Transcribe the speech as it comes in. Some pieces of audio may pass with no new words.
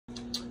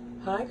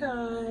Hi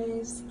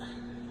guys,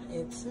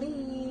 it's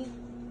me,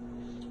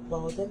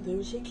 Bold and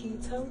Bougie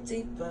Keto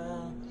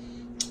Diva.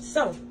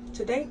 So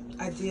today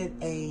I did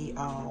a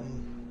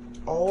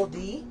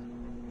Aldi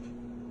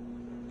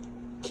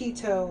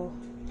Keto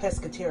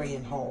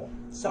Pescatarian haul.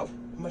 So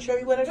I'm gonna show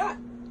you what I got.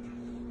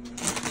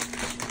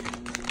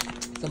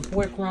 Some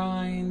pork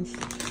rinds.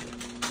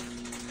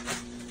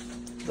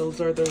 Those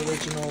are the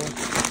original.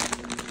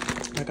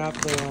 I got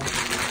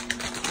the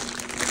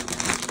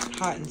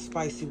hot and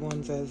spicy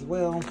ones as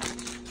well.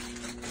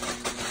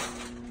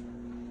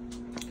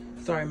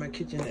 Sorry, my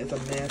kitchen is a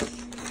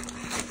mess.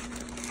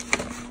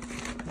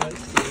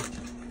 Let's see.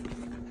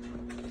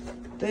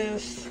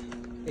 This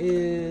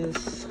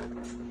is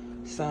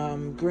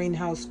some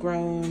greenhouse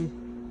grown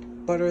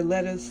butter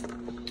lettuce.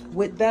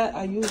 With that,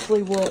 I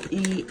usually will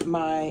eat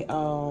my,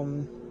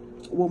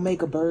 we'll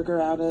make a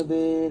burger out of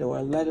it, or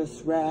a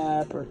lettuce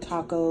wrap, or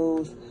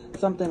tacos.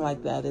 Something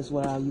like that is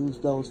what I'll use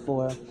those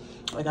for.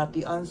 I got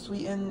the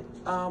unsweetened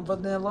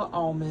vanilla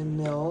almond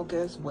milk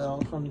as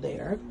well from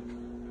there.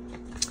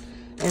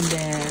 And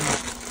then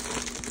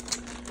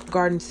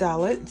garden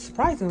salad.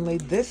 Surprisingly,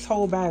 this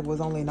whole bag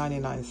was only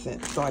 99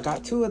 cents. So I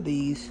got 2 of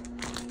these.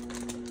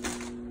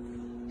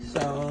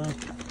 So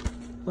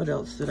what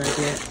else did I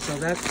get? So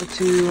that's the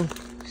 2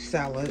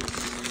 salads.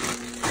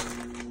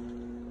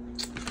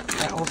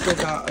 I also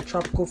got a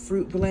tropical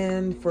fruit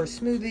blend for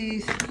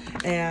smoothies.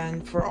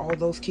 And for all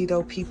those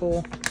keto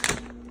people,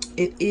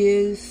 it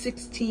is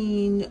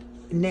 16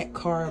 net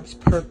carbs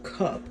per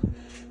cup.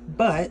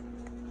 But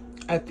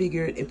I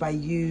figured if I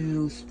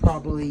use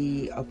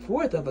probably a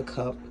 1/4 of a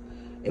cup,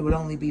 it would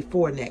only be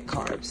 4 net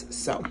carbs.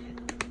 So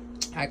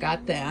I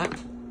got that.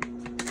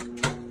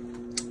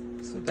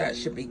 So that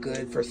should be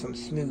good for some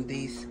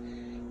smoothies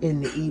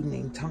in the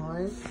evening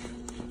time.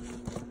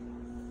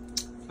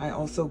 I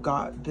also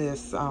got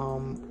this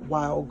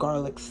wild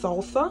garlic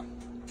salsa.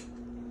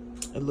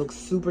 It looks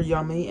super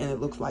yummy, and it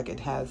looks like it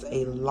has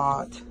a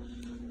lot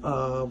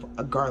of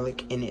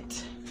garlic in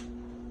it.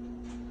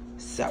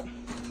 So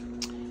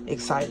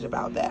excited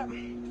about that.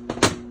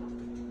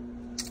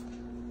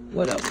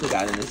 What else we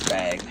got in this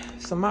bag?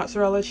 Some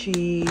mozzarella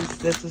cheese.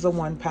 This is a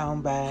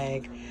 1-pound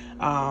bag.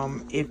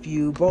 If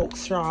you bulk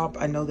shop,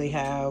 I know they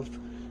have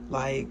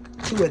like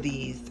 2 of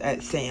these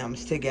at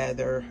Sam's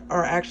together,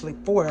 or actually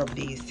 4 of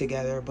these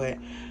together, but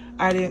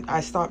I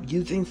stopped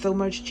using so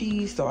much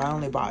cheese, so I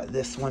only bought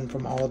this one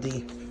from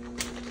Aldi.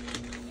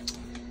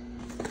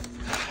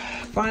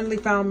 Finally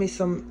found me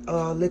some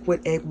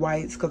liquid egg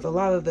whites, because a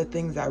lot of the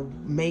things I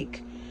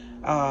make,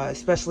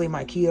 especially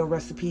my keto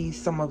recipes,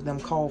 some of them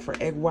call for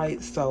egg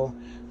whites. So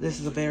this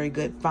is a very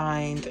good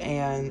find,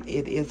 and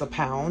it is a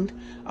pound,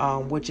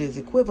 which is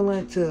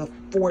equivalent to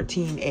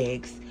 14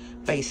 eggs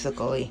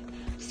basically.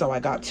 So I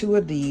got 2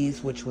 of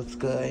these, which was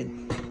good.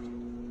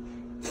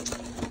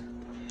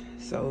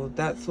 So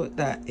that's what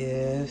that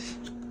is.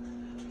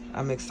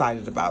 I'm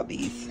excited about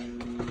these,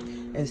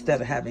 instead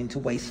of having to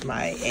waste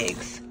my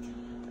eggs,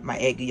 my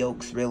egg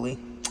yolks really.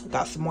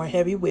 Got some more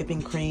heavy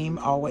whipping cream.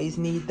 Always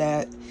need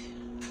that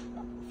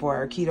for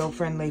our keto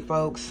friendly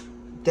folks.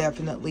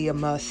 Definitely a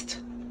must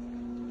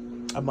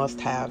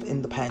have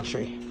in the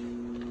pantry.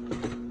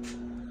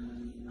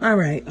 All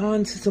right,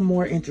 on to some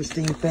more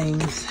interesting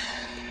things.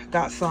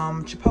 Got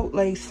some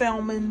Chipotle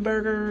salmon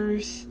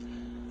burgers.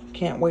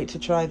 Can't wait to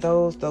try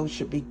those. Those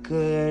should be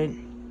good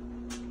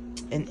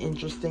and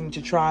interesting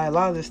to try. A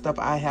lot of this stuff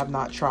I have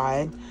not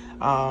tried.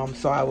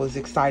 So I was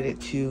excited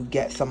to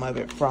get some of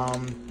it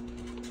from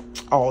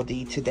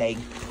Aldi today.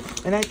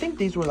 And I think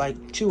these were like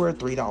 $2 or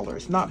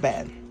 $3. Not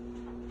bad.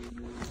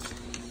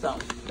 So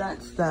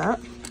that's that.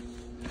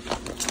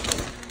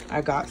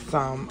 I got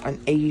an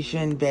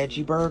Asian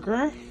veggie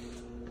burger.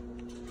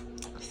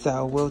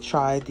 So we'll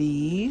try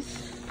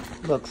these.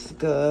 Looks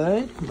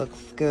good.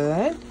 Looks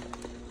good.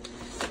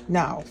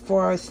 Now,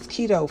 for us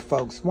keto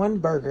folks, 1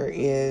 burger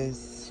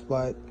is,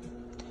 what,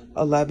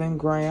 11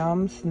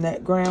 grams,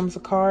 net grams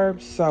of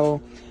carbs.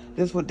 So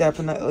this would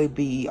definitely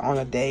be on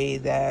a day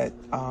that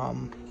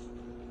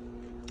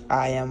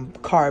I am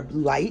carb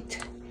light,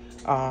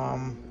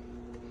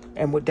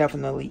 and would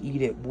definitely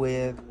eat it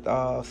with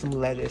some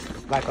lettuce,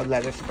 like a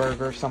lettuce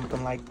burger,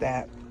 something like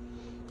that.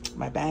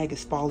 My bag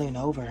is falling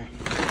over.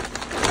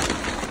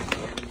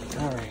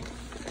 All right.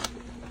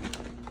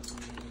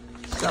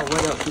 So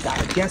what else we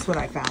got? Guess what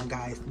I found,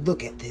 guys?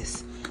 Look at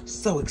this.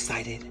 So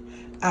excited.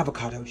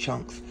 Avocado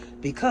chunks.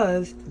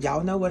 Because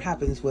y'all know what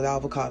happens with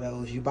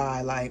avocados. You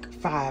buy like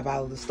 5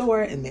 out of the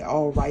store, and they're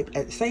all ripe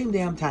at the same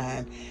damn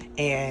time,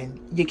 and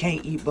you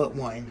can't eat but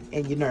 1,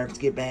 and your nerves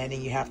get bad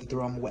and you have to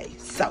throw them away.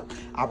 So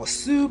I was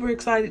super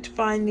excited to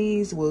find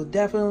these. We'll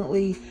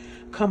definitely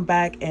come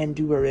back and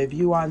do a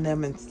review on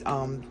them and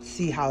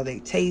see how they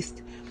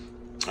taste.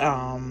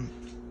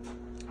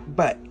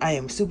 But I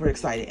am super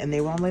excited, and they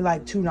were only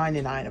like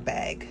 $2.99 a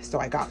bag, so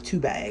I got 2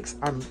 bags.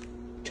 I'm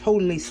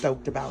totally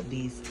stoked about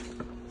these.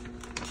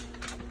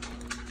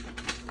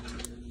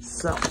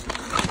 So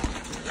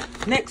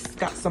next,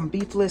 got some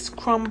beefless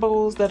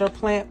crumbles that are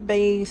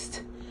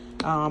plant-based,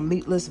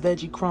 meatless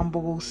veggie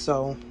crumbles.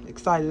 So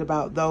excited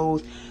about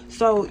those.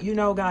 So, you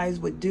know, guys,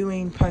 with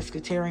doing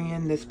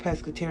pescatarian, this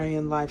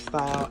pescatarian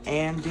lifestyle,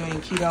 and doing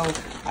keto,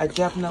 I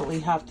definitely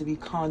have to be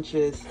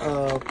conscious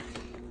of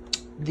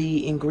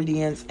the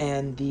ingredients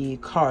and the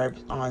carbs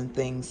on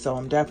things. So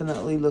I'm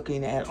definitely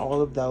looking at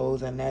all of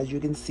those, and as you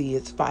can see,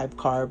 it's 5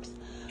 carbs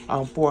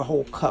for a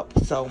whole cup,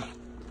 so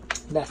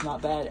that's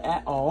not bad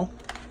at all.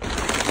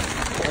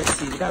 Let's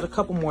see, we got a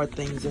couple more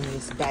things in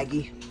this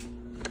baggie.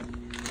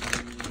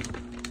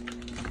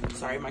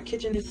 Sorry, my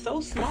kitchen is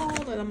so small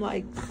and I'm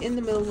like in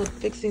the middle of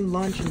fixing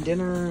lunch and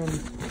dinner, and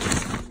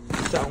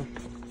so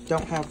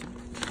don't have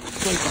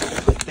place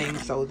to put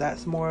things. So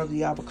that's more of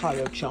the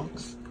avocado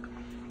chunks.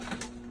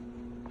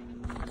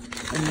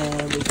 And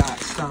then we got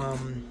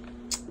some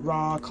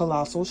raw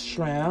colossal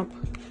shrimp,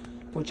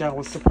 which I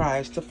was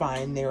surprised to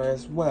find there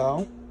as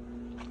well.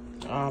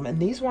 And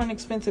these weren't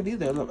expensive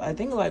either. I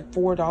think like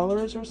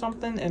 $4 or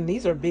something. And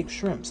these are big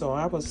shrimp, so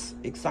I was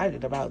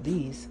excited about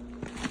these.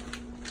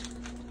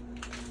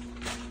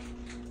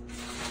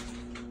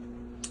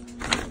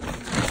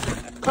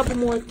 A couple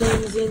more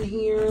things in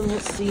here.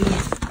 Let's see.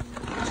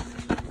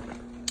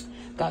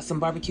 Got some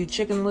barbecue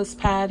chickenless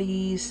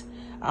patties.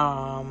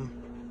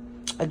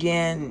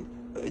 Again,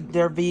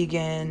 they're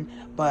vegan,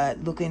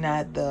 but looking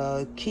at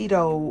the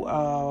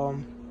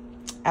keto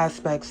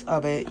aspects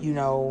of it, you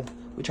know,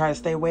 we try to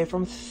stay away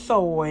from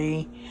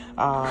soy.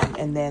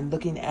 And then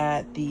looking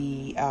at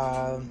the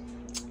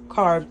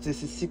carbs,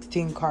 this is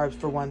 16 carbs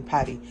for one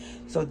patty.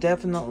 So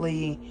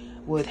definitely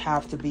would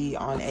have to be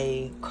on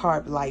a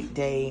carb light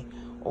day,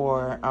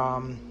 or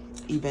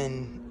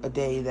even a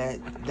day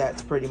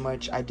that's pretty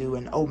much, I do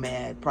an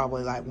OMAD,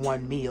 probably like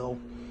one meal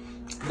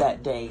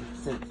that day,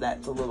 since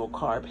that's a little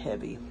carb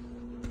heavy.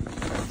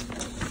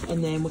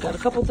 And then we got a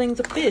couple things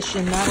of fish,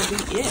 and that'll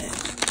be it.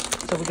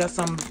 So we got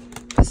some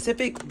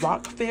Pacific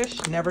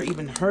rockfish, never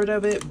even heard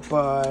of it,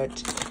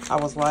 but I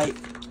was like,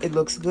 it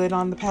looks good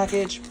on the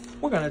package,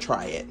 we're gonna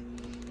try it.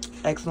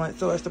 Excellent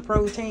source of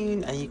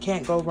protein, and you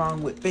can't go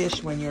wrong with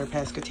fish when you're a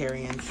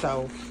pescatarian.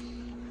 So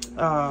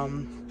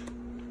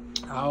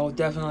I'll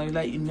definitely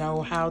let you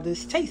know how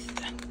this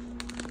tastes.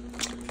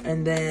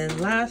 And then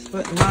last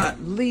but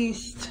not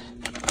least,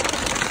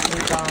 we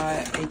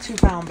got a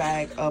 2-pound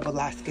bag of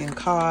Alaskan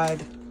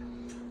cod,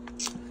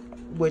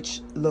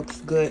 which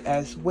looks good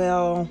as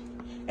well.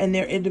 And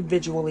they're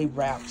individually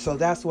wrapped, so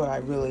that's what I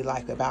really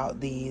like about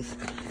these.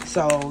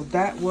 So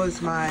that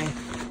was my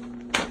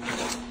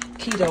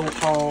keto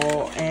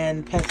haul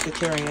and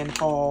pescatarian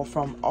haul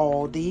from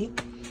Aldi.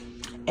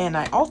 And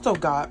I also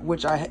got,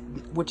 which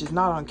is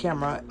not on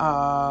camera,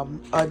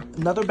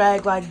 another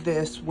bag like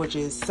this, which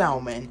is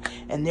salmon,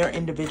 and they're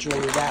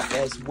individually wrapped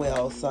as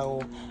well.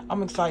 So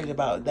I'm excited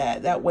about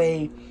that. That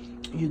way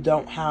you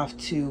don't have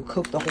to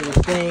cook the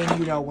whole thing.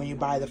 You know, when you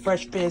buy the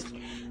fresh fish,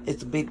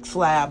 it's a big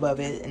slab of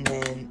it, and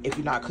then if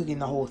you're not cooking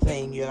the whole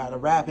thing, you gotta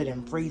wrap it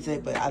and freeze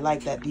it. But I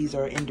like that these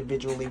are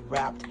individually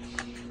wrapped.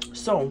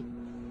 So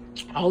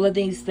all of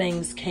these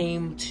things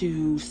came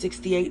to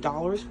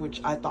 $68,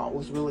 which I thought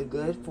was really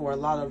good for a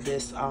lot of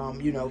this,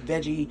 you know,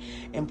 veggie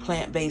and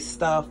plant-based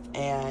stuff.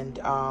 And,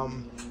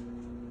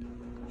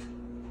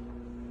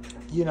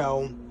 you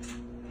know,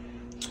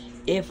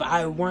 if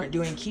I weren't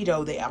doing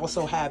keto, they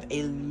also have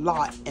a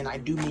lot, and I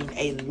do mean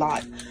a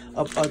lot,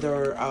 of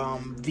other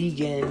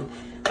vegan,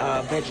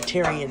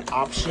 vegetarian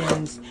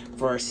options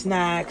for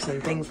snacks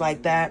and things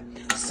like that.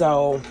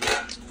 So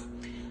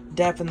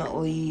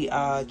definitely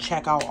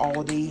check out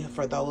Aldi.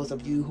 For those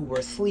of you who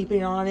were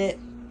sleeping on it,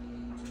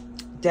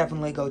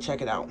 definitely go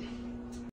check it out.